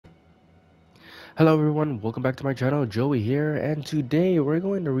Hello everyone, welcome back to my channel. Joey here, and today we're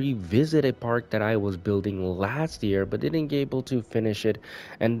going to revisit a park that I was building last year but didn't get able to finish it,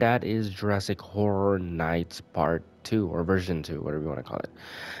 and that is Jurassic Horror Nights Part 2 or version 2, whatever you want to call it.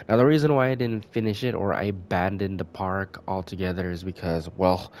 Now the reason why I didn't finish it or I abandoned the park altogether is because,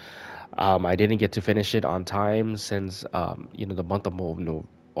 I didn't get to finish it on time since the month of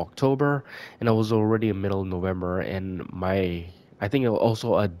October, and it was already in middle of November, and my I think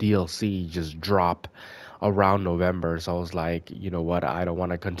also a DLC just dropped around November. So I was like, you know what, I don't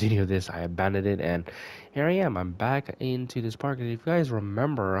want to continue this. I abandoned it, and here I am. I'm back into this park. And if you guys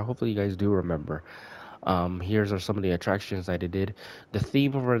remember, hopefully you guys do remember. Here's are some of the attractions that I did. The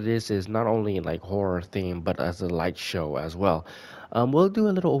theme for this is not only like horror theme, but as a light show as well. We'll do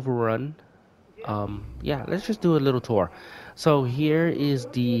a little overrun. Yeah, let's just do a little tour. So here is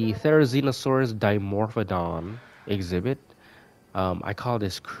the Therizinosaurus Dimorphodon exhibit. I call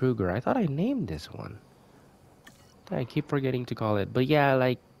this Kruger. I thought I named this one. I keep forgetting to call it. But yeah,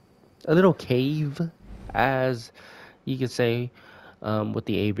 like a little cave, as you could say, with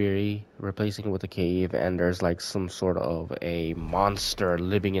the aviary replacing it with a cave, and there's like some sort of a monster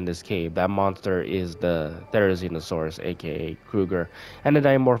living in this cave. That monster is the Therizinosaurus, aka Kruger, and the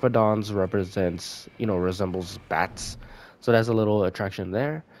Dimorphodons represents, resembles bats. So that's a little attraction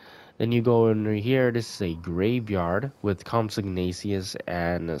there. Then you go in here. This is a graveyard with Compsognathus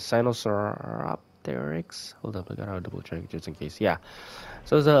and Sinosauropteryx. Hold up, I gotta double check just in case. Yeah,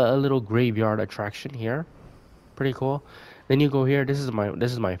 so it's a little graveyard attraction here. Pretty cool. Then you go here. This is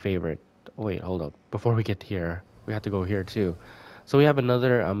my favorite. Oh, wait, hold up. Before we get here, we have to go here too. So we have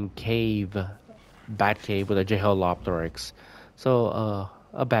another cave, bat cave with a Jeholopteryx. So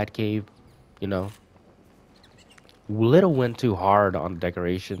a bat cave, you know. Little went too hard on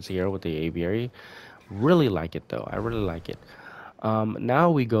decorations here with the aviary. Really like it though. I really like it.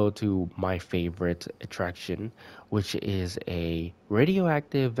 Now we go to my favorite attraction, which is a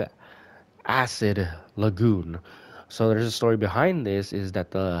radioactive acid lagoon. So there's a story behind this is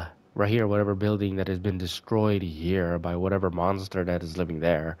that the right here, whatever building that has been destroyed here by whatever monster that is living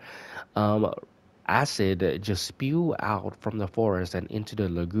there, um, acid just spew out from the forest and into the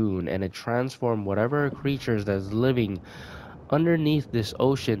lagoon, and it transformed whatever creatures that's living underneath this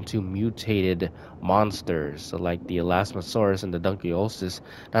ocean to mutated monsters. So like the Elasmosaurus and the Dunkleosteus,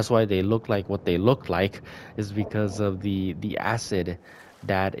 that's why they look like what they look like, is because of the acid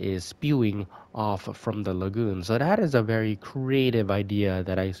that is spewing off from the lagoon. So that is a very creative idea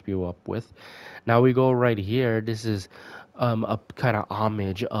that I spew up with. Now we go right here. This is a kind of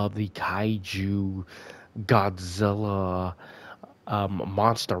homage of the kaiju Godzilla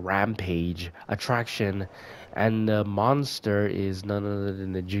monster rampage attraction, and the monster is none other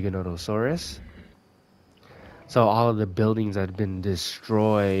than the Giganotosaurus. So all of the buildings that have been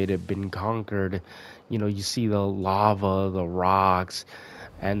destroyed, have been conquered. You see the lava, the rocks,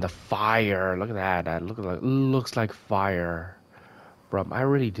 and the fire. Look at that. That looks like fire. Bro, I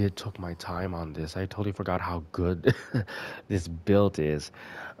really did took my time on this. I totally forgot how good this build is.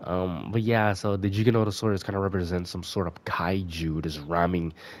 But yeah, so the Giganotosaurus kind of represents some sort of kaiju just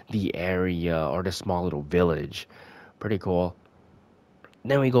ramming the area or the small little village. Pretty cool.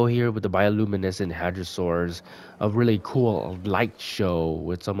 Then we go here with the bioluminescent hadrosaurs, a really cool light show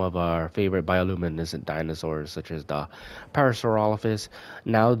with some of our favorite bioluminescent dinosaurs, such as the Parasaurolophus.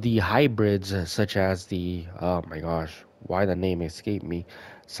 Now the hybrids, such as the oh my gosh, why the name escaped me,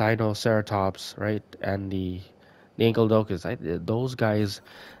 Sinoceratops, right, and the Ankylodocus. Those guys,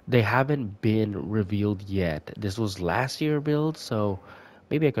 they haven't been revealed yet. This was last year build, so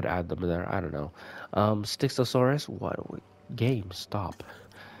maybe I could add them there. I don't know. Styxosaurus, what? Game, stop.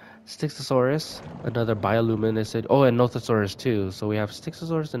 Styxosaurus, another bioluminescent. Oh, and Nothosaurus too. So we have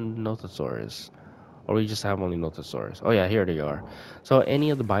Styxosaurus and Nothosaurus. Or we just have only Nothosaurus. Oh yeah, here they are. So any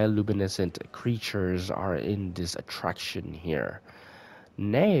of the bioluminescent creatures are in this attraction here.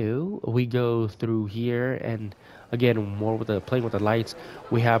 Now we go through here, and again more with the playing with the lights.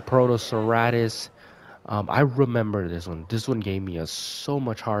 We have Protoceratops. I remember this one. This one gave me a so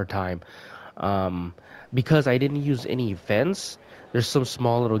much hard time, um, because I didn't use any fence. There's some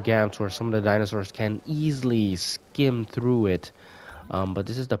small little gaps where some of the dinosaurs can easily skim through it. But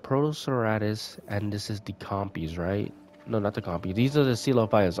this is the Protoceratops, and this is the Compies, right? No, not the Compies. These are the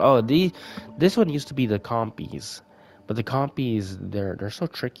Coelophytes. Oh, this one used to be the Compies. But the Compies, they're so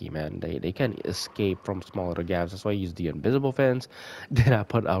tricky, man. They can escape from small little gaps. That's why I use the invisible fence. Then I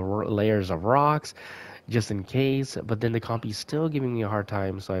put layers of rocks just in case. But then the Compies still giving me a hard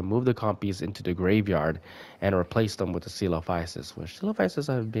time, so I moved the Compies into the graveyard and replaced them with the Coelophysis, which Coelophysis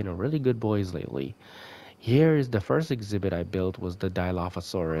have been really good boys lately. Here is the first exhibit I built was the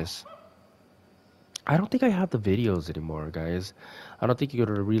Dilophosaurus. I don't think I have the videos anymore, guys. I don't think you're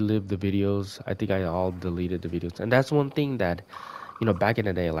gonna relive the videos. I think I all deleted the videos, and that's one thing that, back in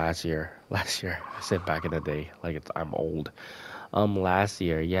the day, last year, last year, I said back in the day, like I'm old. Last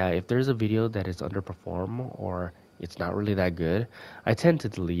year, yeah, if there's a video that is underperform or it's not really that good, I tend to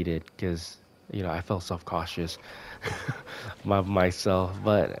delete it because, I felt self-cautious myself.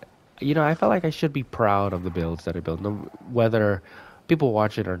 But, I felt like I should be proud of the builds that I built, no, whether people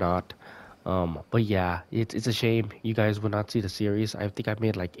watch it or not. But yeah, it's a shame you guys would not see the series. I think I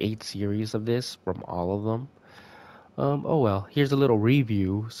made like 8 series of this from all of them. Oh well, here's a little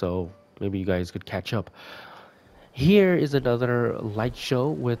review, so maybe you guys could catch up. Here is another light show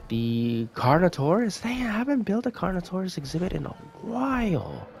with the Carnotaurus. Dang, I haven't built a Carnotaurus exhibit in a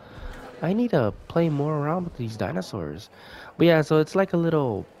while. I need to play more around with these dinosaurs. But yeah, so it's like a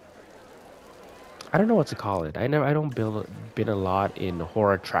little, I don't know what to call it. I don't build been a lot in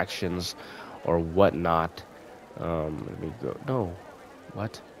horror attractions or whatnot. Let me go. No,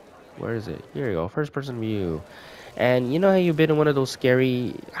 what? Where is it? Here you go. First person view. And you know how you've been in one of those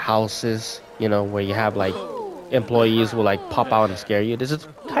scary houses, where you have like employees will like pop out and scare you. This is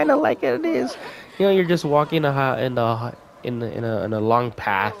kind of like it is. You're just walking in a long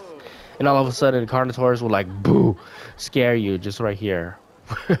path, and all of a sudden, Carnotaurus will like boo, scare you just right here.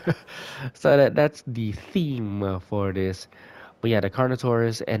 So that's the theme for this. But yeah, the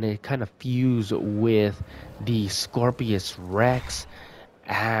Carnotaurus, and it kind of fused with the Scorpius Rex.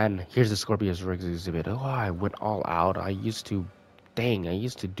 And here's the Scorpius Rex exhibit. Oh, I went all out. I used to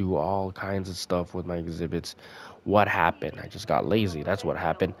do all kinds of stuff with my exhibits. What happened? I just got lazy. That's what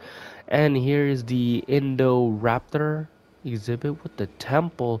happened. And here is the Indoraptor exhibit with the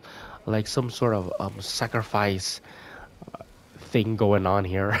temple, like some sort of sacrifice thing going on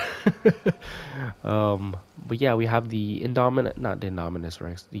here. But yeah, we have the Indominus, not the Indominus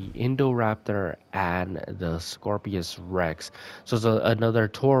Rex, the Indoraptor and the Scorpius Rex. So it's another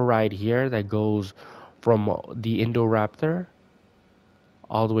tour ride here that goes from the Indoraptor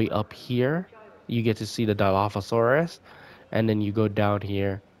all the way up here. You get to see the Dilophosaurus, and then you go down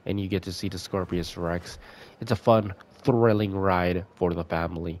here and you get to see the Scorpius Rex. It's a fun, thrilling ride for the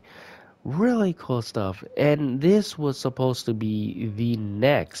family. Really cool stuff. And this was supposed to be the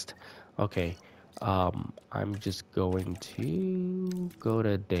next. Okay. I'm just going to go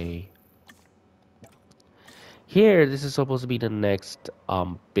to day. Here, this is supposed to be the next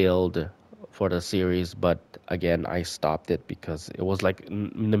build for the series, but again, I stopped it because it was like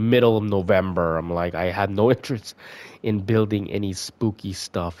in the middle of November. I'm like, I had no interest in building any spooky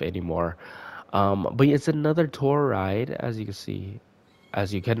stuff anymore. But it's another tour ride, as you can see,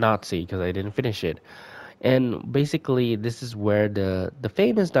 as you cannot see because I didn't finish it. And basically, this is where the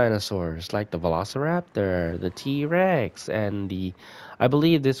famous dinosaurs like the Velociraptor, the T-Rex, and I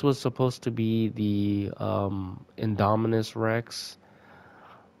believe this was supposed to be the Indominus Rex,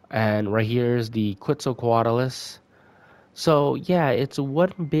 and right here is the Quetzalcoatlus. So yeah, it's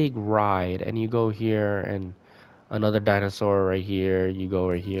one big ride, and you go here, and another dinosaur right here. You go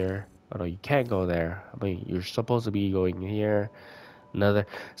right here. Oh no, you can't go there. I mean, you're supposed to be going here. Another.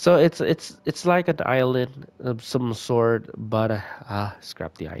 So it's like an island of some sort, but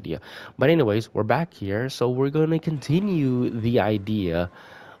scrap the idea. But anyways, we're back here, so we're gonna continue the idea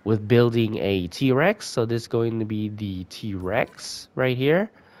with building a T-Rex. So this is going to be the T-Rex right here,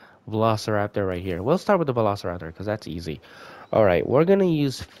 Velociraptor right here. We'll start with the Velociraptor because that's easy. All right, we're gonna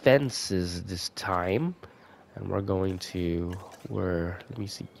use fences this time, and let me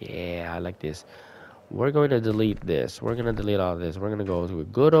see. Yeah, I like this. We're going to delete this. We're going to delete all this. We're going to go to a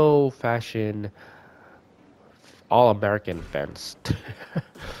good old-fashioned all-American fence.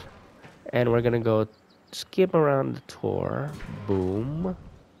 And we're going to go skip around the tour. Boom.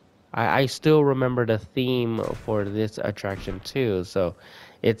 I still remember the theme for this attraction too. So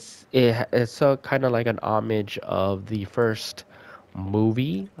it's so kind of like an homage of the first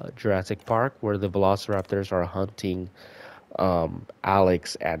movie, Jurassic Park, where the Velociraptors are hunting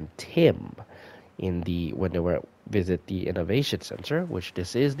Alex and Tim in the when they were visit the innovation center, which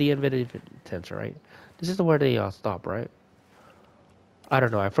this is the innovation center, right? This is the where they stop, right? I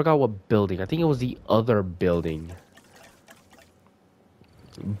don't know. I forgot what building. I think it was the other building.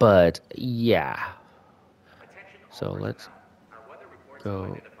 But yeah. So let's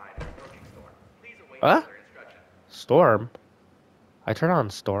go. Huh? Storm? I turn on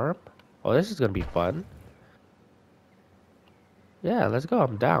storm? Oh, this is gonna be fun. Yeah, let's go.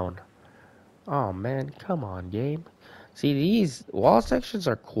 I'm down. Oh man, come on, game. See, these wall sections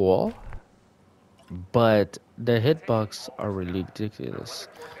are cool, but the hitbox are really ridiculous.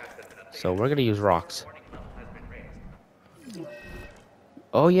 So we're gonna use rocks.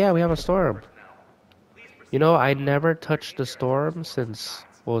 Oh yeah, we have a storm. You know, I never touched the storm since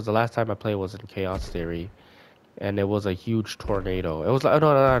what was the last time I played was in Chaos Theory, and it was a huge tornado. It was like, oh,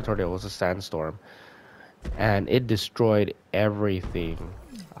 no, not a tornado, it was a sandstorm, and it destroyed everything.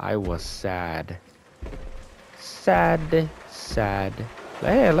 I was sad. Sad, sad.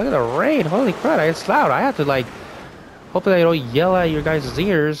 Hey, look at the rain. Holy crap, it's loud. I have to like, hopefully I don't yell at your guys'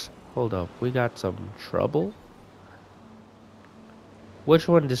 ears. Hold up, we got some trouble. Which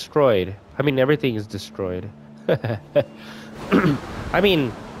one destroyed? I mean, everything is destroyed. I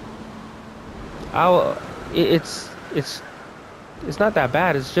mean, I'll, it's it's not that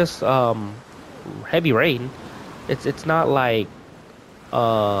bad. It's just heavy rain. It's not like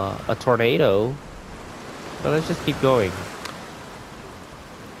a tornado. But let's just keep going.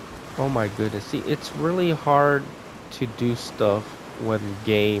 Oh my goodness. See, it's really hard to do stuff when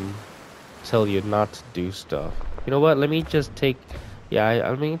game tell you not to do stuff. You know what? Let me just take, yeah,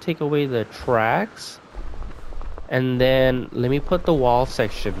 I'm gonna take away the tracks, and then let me put the wall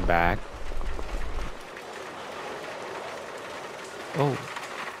section back. Oh,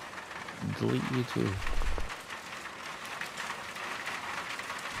 delete you too.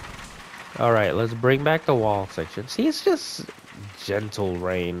 All right, let's bring back the wall section. See, it's just gentle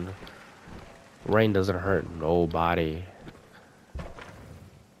rain. Rain doesn't hurt nobody.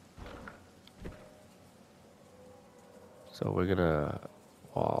 So we're gonna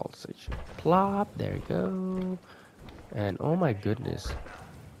wall section plop. There you go. And oh my goodness.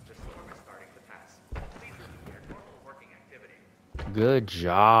 Good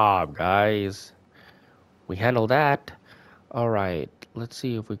job, guys. We handled that. All right. Let's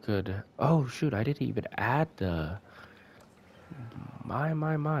see if we could. Oh shoot! I didn't even add the.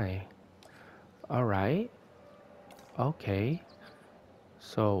 My. All right. Okay.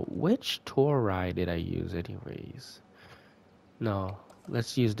 So which tour ride did I use, anyways? No.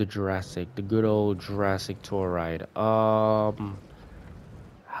 Let's use the Jurassic, the good old Jurassic tour ride. How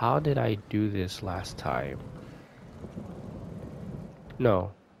did I do this last time?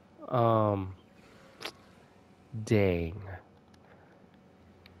 No. Um, dang.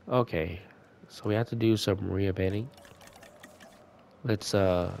 Okay. So we have to do some reabetting. Let's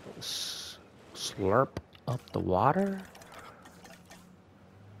slurp up the water.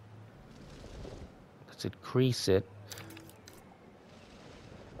 Let's increase it.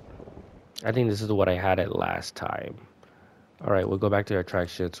 I think this is what I had it last time. All right, we'll go back to our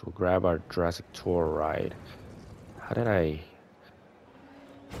attractions. We'll grab our Jurassic tour ride. How did I?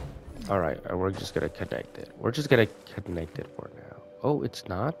 All right, we're just gonna connect it. We're just gonna connect it for now. Oh, it's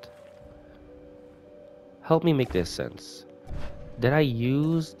not? Help me make this sense. Did I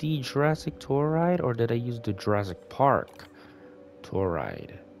use the Jurassic tour ride or did I use the Jurassic Park tour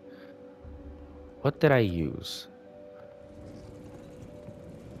ride? What did I use?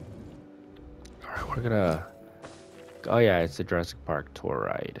 All right, we're gonna... Oh yeah, it's the Jurassic Park tour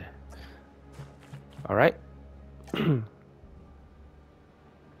ride. All right.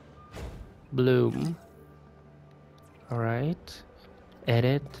 Bloom. All right.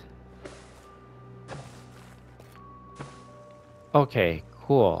 Edit. Okay,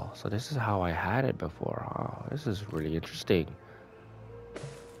 cool. So this is how I had it before. Oh, this is really interesting.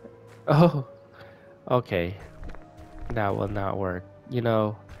 Oh, okay. That will not work. You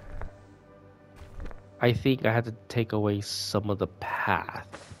know, I think I had to take away some of the path.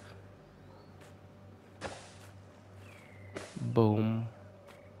 Boom.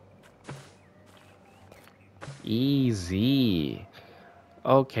 Easy.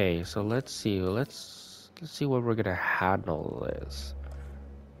 Okay, so let's see. Let's see what we're gonna handle this.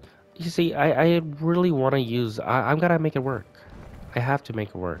 You see, I really want to use. I'm gonna make it work. I have to make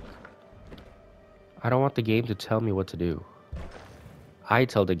it work. I don't want the game to tell me what to do. I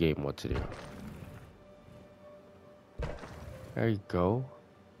tell the game what to do. There you go.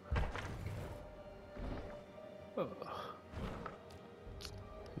 The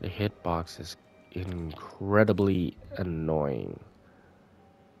hitbox is incredibly annoying.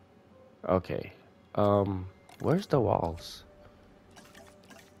 Okay. Where's the walls?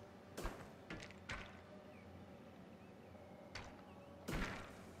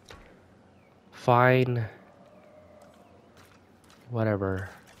 Fine. Whatever.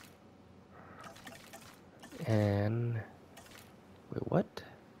 And wait, what?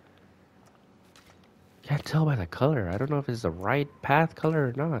 Can't tell by the color. I don't know if it's the right path color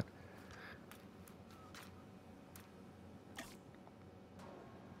or not.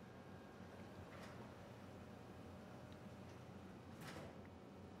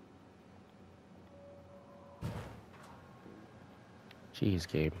 Jeez,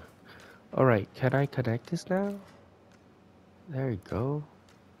 game. Alright, can I connect this now? There you go.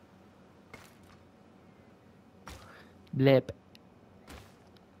 Blip.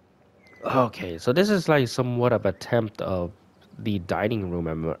 Okay, so this is like somewhat of attempt of the dining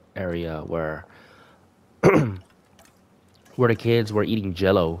room area where the kids were eating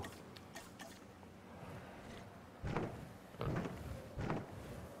Jello,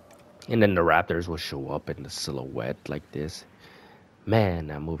 and then the Raptors will show up in the silhouette like this. Man,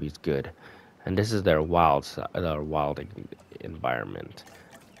 that movie's good, and this is their wild environment.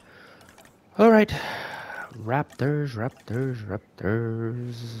 All right, Raptors, Raptors,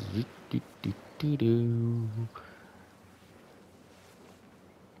 Raptors. Doo-doo-doo-doo-doo.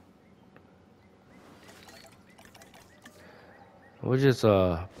 We'll just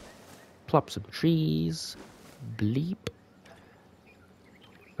plop some trees. Bleep.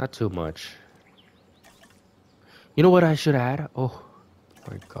 Not too much. You know what I should add? Oh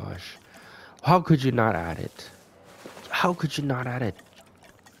my gosh. How could you not add it? How could you not add it?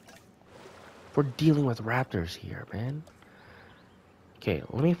 We're dealing with raptors here, man. Okay,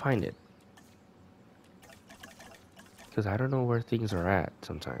 let me find it. Because I don't know where things are at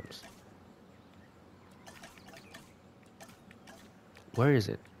sometimes. Where is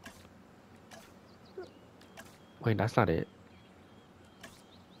it? Wait, that's not it.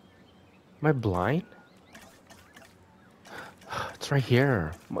 Am I blind? It's right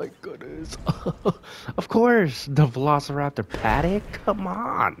here. My goodness. Of course, the Velociraptor paddock. Come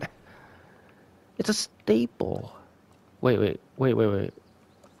on. It's a staple. Wait.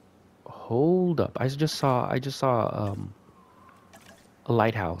 Hold up. I just saw a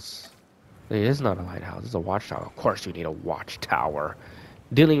lighthouse. It is not a lighthouse. It's a watchtower. Of course you need a watchtower.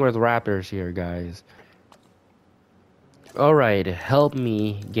 Dealing with raptors here, guys. All right, help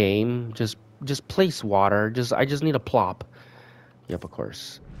me, game. Just place water. I just need a plop. Yep, of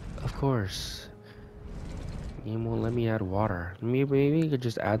course. Of course. Game won't let me add water. Maybe you could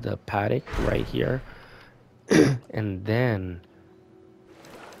just add the paddock right here. And then...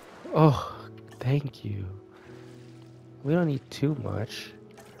 Oh, thank you. We don't need too much.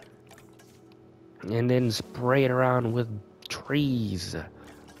 And then spray it around with trees.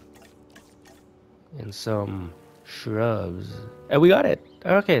 And some shrubs. And we got it.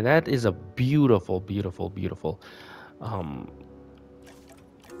 Okay, that is a beautiful, beautiful, beautiful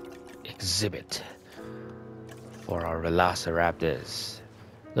exhibit for our velociraptors.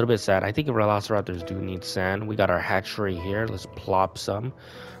 A little bit sad. I think velociraptors do need sand. We got our hatchery here. Let's plop some.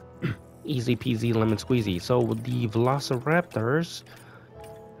 Easy peasy lemon squeezy. So the velociraptors,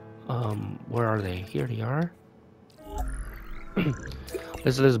 where are they? Here they are.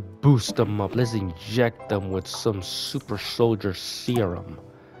 let's boost them up. Let's inject them with some super soldier serum.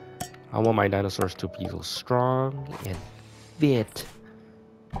 I want my dinosaurs to be strong and fit.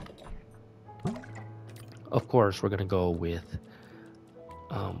 Of course, we're gonna go with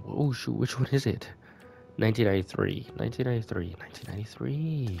oh shoot, which one is it? 1993.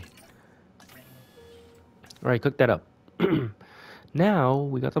 All right, cook that up. Now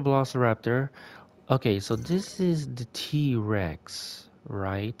we got the velociraptor. Okay, so this is the T-Rex,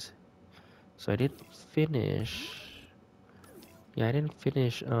 right? So I didn't finish. Yeah, I didn't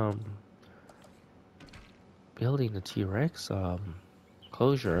finish building the T-Rex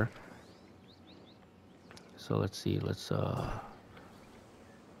closure. So let's see. Let's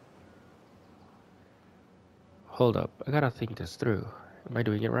hold up. I gotta think this through. Am I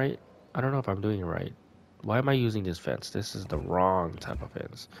doing it right? I don't know if I'm doing it right. Why am I using this fence? This is the wrong type of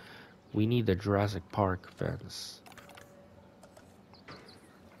fence. We need the Jurassic Park fence.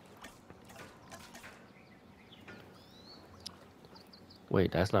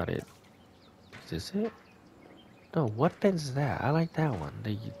 Wait, that's not it. Is this it? No, what fence is that? I like that one.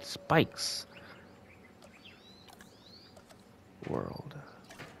 The spikes. World.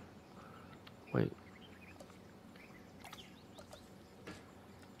 Wait.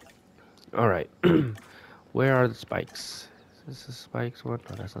 Alright. Where are the spikes? Is this the spikes one?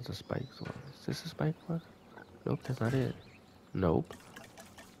 No, that's not the spikes one. Is this the spike one? Nope, that's not it. Nope.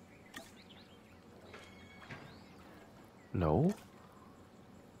 No.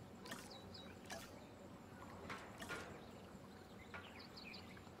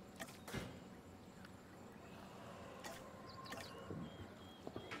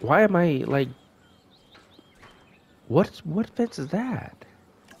 Why am I like... What fence is that?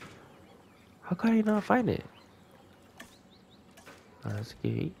 How could I not find it? Oh, that's a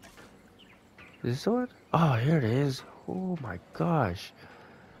gate. Is this the one? Oh, here it is. Oh my gosh.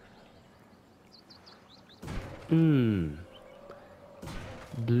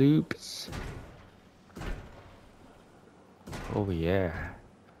 Bloops. Oh yeah.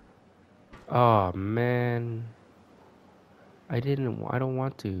 Oh man. I don't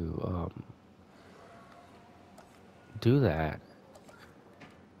want to do that.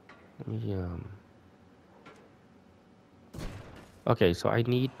 Let me okay, so I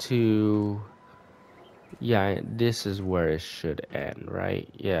need to, yeah, this is where it should end, right?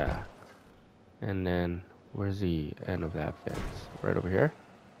 Yeah. And then where's the end of that fence? Right over here?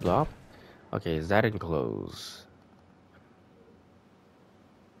 Blob? Okay, is that enclosed?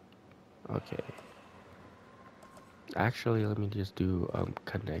 Okay. Actually, let me just do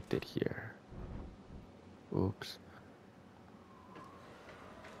connected here. Oops.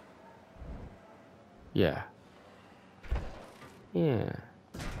 Yeah. Yeah.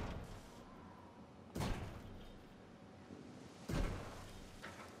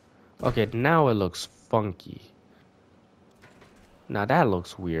 Okay, now it looks funky. Now that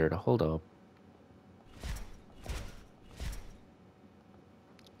looks weird. Hold up.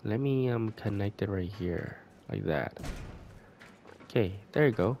 Let me connect it right here. Like that. Okay, there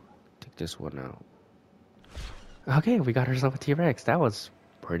you go. Take this one out. Okay, we got ourselves a T-Rex. That was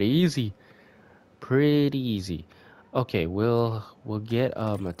pretty easy. Pretty easy. Okay, we'll get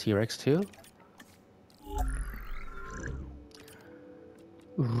a T-Rex too.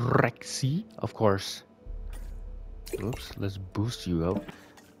 Rexy, of course. Oops, let's boost you up.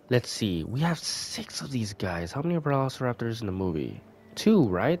 Let's see. We have 6 of these guys. How many Velociraptors in the movie? 2,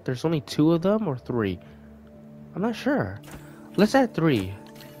 right? There's only 2 of them or 3? I'm not sure. Let's add 3.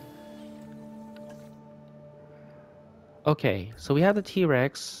 Okay, so we have the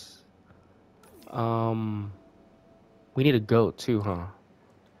T-Rex. We need a goat too, huh?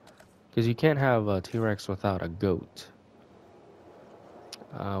 Because you can't have a T-Rex without a goat.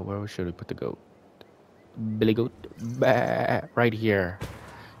 Where should we put the goat? Billy goat. Bah, right here.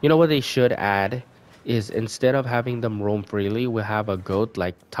 You know what they should add? Is instead of having them roam freely, we have a goat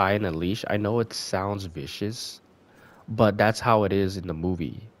like tie in a leash. I know it sounds vicious, but that's how it is in the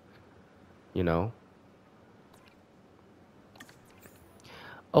movie. You know?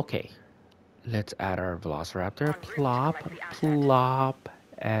 Okay. Let's add our Velociraptor. Plop, plop,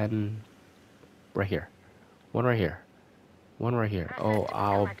 and right here. One right here. One right here. Oh,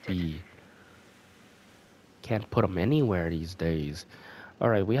 I'll be. Can't put them anywhere these days.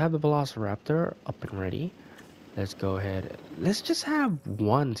 Alright, we have the Velociraptor up and ready. Let's go ahead. Let's just have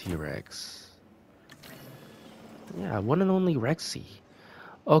one T-Rex. Yeah, one and only Rexy.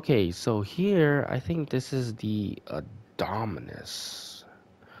 Okay, so here, I think this is the Adominus.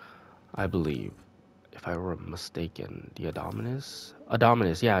 I believe. If I were mistaken, the Adominus?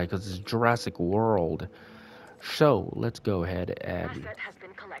 Adominus, yeah, because it's Jurassic World. So, let's go ahead and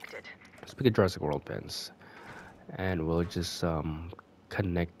let's pick a Jurassic World fence. And we'll just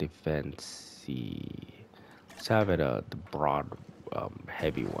connect the fence. See. Let's have it the broad,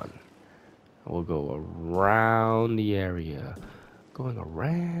 heavy one. We'll go around the area. Going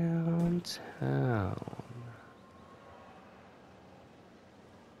around town.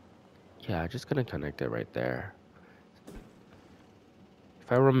 Yeah, just gonna connect it right there.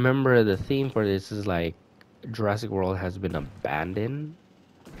 If I remember, the theme for this is like Jurassic World has been abandoned.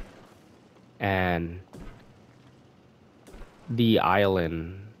 And the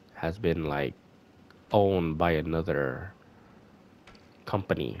island has been like owned by another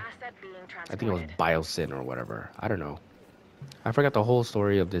company. I think it was Biosyn or whatever. I don't know. I forgot the whole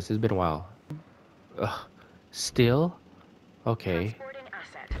story of this. It's been a while. Ugh. Still? Okay.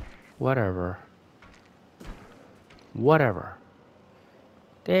 Whatever. Whatever.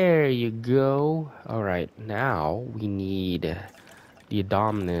 There you go. Alright, now we need the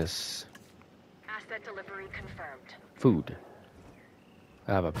Adominus Asset delivery confirmed. food.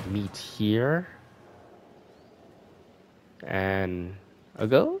 I have a meat here. And a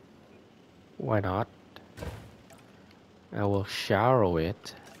goat? Why not? I will shower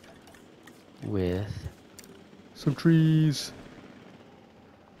it with some trees.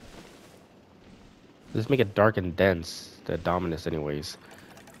 Let's make it dark and dense, the Dominus anyways.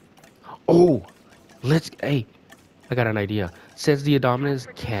 Oh! Hey, I got an idea. Since the Dominus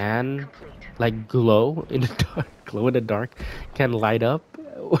can, like, glow in the dark, glow in the dark, can light up,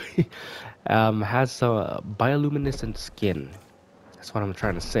 has a bioluminescent skin. That's what I'm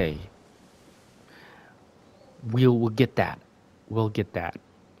trying to say. We'll get that. We'll get that.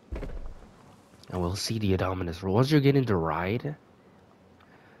 And we'll see the Adominus. Once you're getting to ride,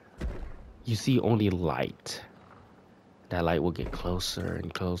 you see only light. That light will get closer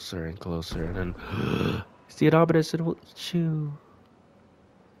and closer and closer, and then it's the Adominus, it will eat you.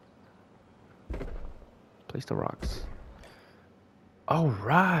 Place the rocks.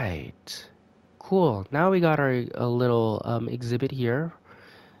 Alright. Cool. Now we got our a little exhibit here.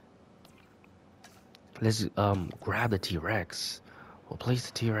 Let's grab the T-Rex. We'll place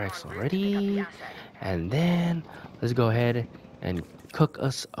the T-Rex En route to pick up the already. asset. And then let's go ahead and cook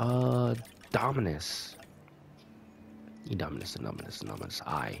us a Dominus. Dominus.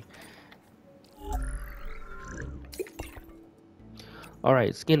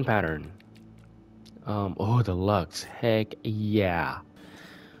 Alright, skin pattern. Oh, the Lux. Heck yeah.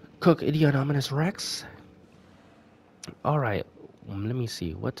 Cook Idionominous Rex. Alright, let me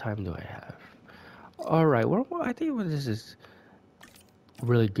see. What time do I have? Alright, well, I think this is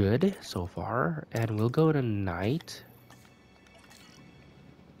really good so far. And we'll go to night.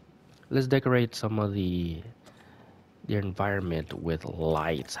 Let's decorate some of the environment with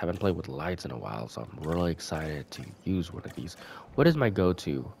lights. Haven't played with lights in a while, so I'm really excited to use one of these. What is my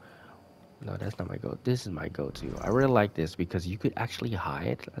go-to? No, that's not my go. This is my go-to. I really like this because you could actually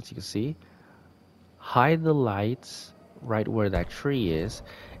hide, as you can see, hide the lights right where that tree is,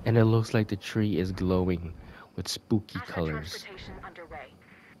 and it looks like the tree is glowing with spooky Asset colors. transportation underway.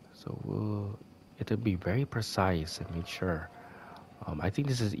 So it'll be very precise and make sure. I think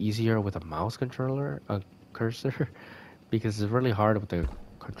this is easier with a mouse controller, a cursor, because it's really hard with the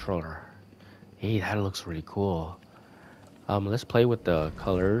controller. Hey, that looks really cool. Let's play with the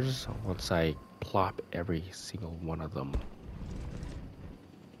colors once I plop every single one of them.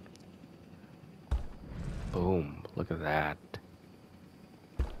 Boom, look at that.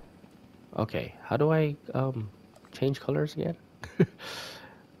 Okay, how do I change colors again?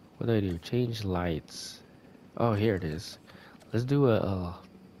 What do I do? Change lights. Oh, here it is. Let's do a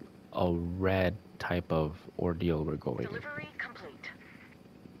red type of ordeal we're going. Delivery complete.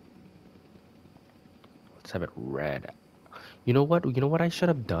 Let's have it red. You know what? You know what I should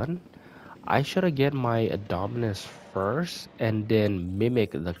have done? I should have get my Indominus first and then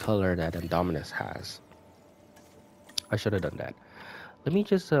mimic the color that Indominus has. I should have done that. Let me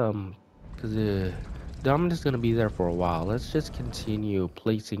just cause the Indominus is gonna be there for a while. Let's just continue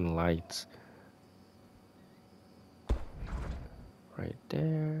placing lights. Right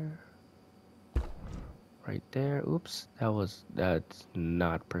there. Right there. Oops, that's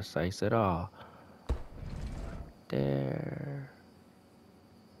not precise at all. There.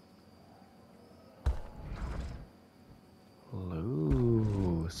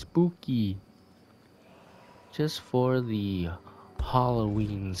 Ooh, spooky. Just for the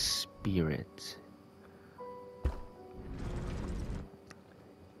Halloween spirit.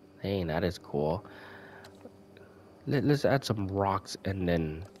 Hey, that is cool. Let's add some rocks and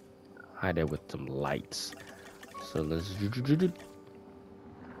then hide it with some lights. So let's.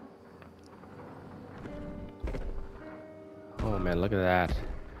 Oh man, look at that.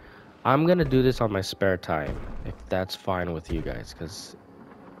 I'm gonna do this on my spare time, if that's fine with you guys, because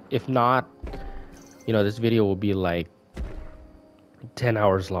if not, you know, this video will be like 10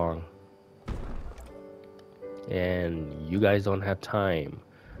 hours long. And you guys don't have time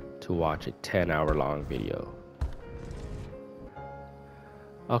to watch a 10-hour long video.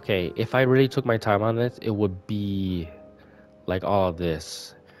 Okay, if I really took my time on this, it would be like all of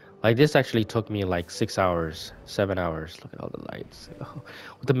this. Like this actually took me like 6 hours, 7 hours. Look at all the lights.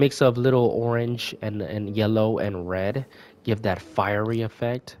 With the mix of little orange and yellow and red, give that fiery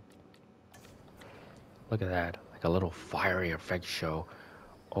effect. Look at that, like a little fiery effect show.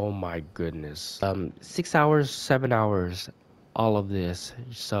 Oh my goodness. 6 hours, 7 hours, all of this.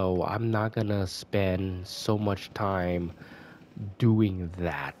 So I'm not gonna spend so much time doing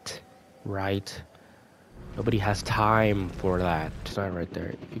that, right? Nobody has time for that. It's not right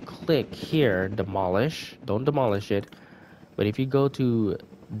there. If you click here, demolish, don't demolish it. But if you go to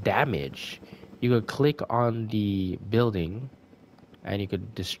damage, you could click on the building and you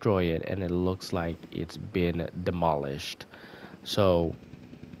could destroy it and it looks like it's been demolished. So,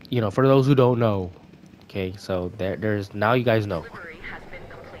 you know, for those who don't know, okay, so there's now you guys know. Delivery has been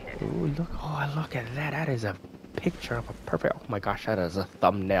completed. Ooh, look, oh, look at that. That is a picture of a perfect, oh my gosh, that is a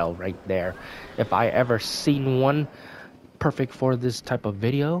thumbnail right there. If I ever seen one perfect for this type of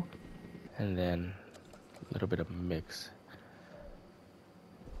video. And then a little bit of mix.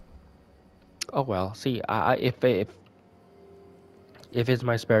 Oh well, see, if it's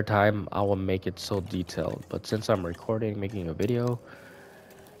my spare time, I will make it so detailed. But since I'm recording, making a video,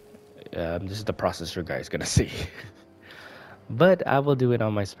 this is the process you guys gonna see. But I will do it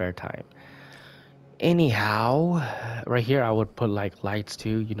on my spare time. Anyhow, right here I would put like lights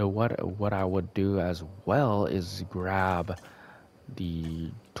too. You know what I would do as well is grab the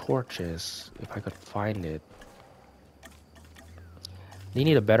torches if I could find it. They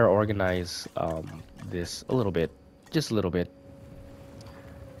need to better organize this a little bit, just a little bit,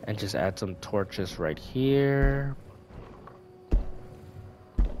 and just add some torches right here.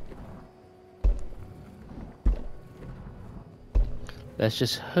 Let's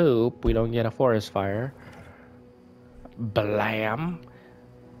just hope we don't get a forest fire. Blam!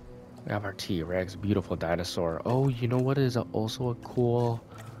 We have our T-Rex, beautiful dinosaur. Oh, you know what is also a cool...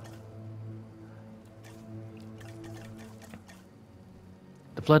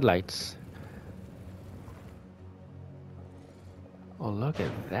 The floodlights. Oh, look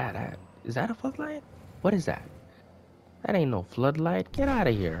at that. Is that a floodlight? What is that? That ain't no floodlight. Get out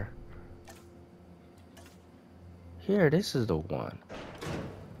of here. Here, this is the one.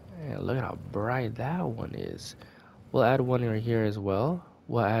 Man, look at how bright that one is. We'll add one right here as well.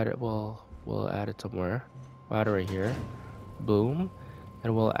 We'll add it. We'll add it somewhere. We'll add it right here. Boom.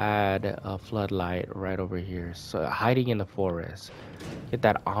 And we'll add a floodlight right over here. So hiding in the forest. Get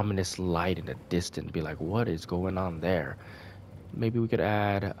that ominous light in the distance. Be like, what is going on there? Maybe we could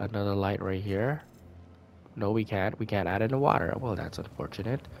add another light right here. No, we can't. We can't add it in the water. Well, that's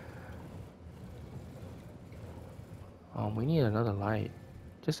unfortunate. We need another light.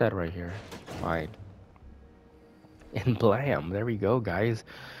 Just add right here. Fine. And blam, there we go, guys.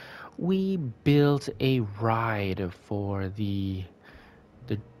 We built a ride for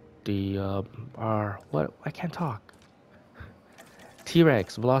our what? I can't talk.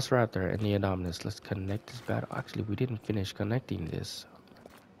 T-Rex, Velociraptor, and the Indominus. Let's connect this battle. Actually, we didn't finish connecting this.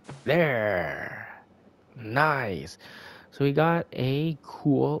 There. Nice. So we got a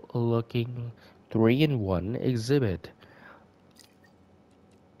cool looking 3-in-1 exhibit.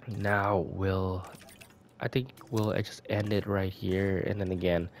 Now I think we'll just end it right here, and then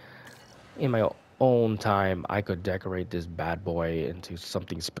again, in my own time, I could decorate this bad boy into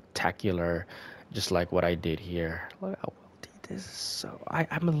something spectacular, just like what I did here. Look how well this is so.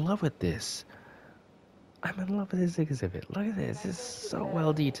 I'm in love with this. I'm in love with this exhibit. Look at this. This is so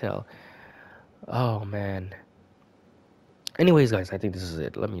well detailed. Oh man. Anyways, guys, I think this is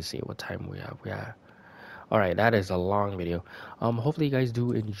it. Let me see what time we have. Yeah. All right, that is a long video. Hopefully you guys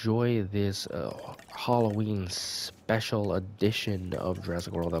do enjoy this Halloween special edition of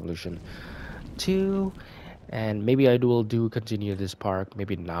Jurassic World Evolution 2. And maybe will do continue this park,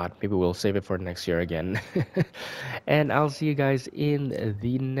 maybe not. Maybe we'll save it for next year again. And I'll see you guys in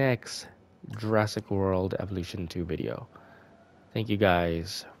the next Jurassic World Evolution 2 video. Thank you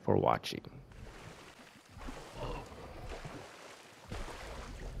guys for watching.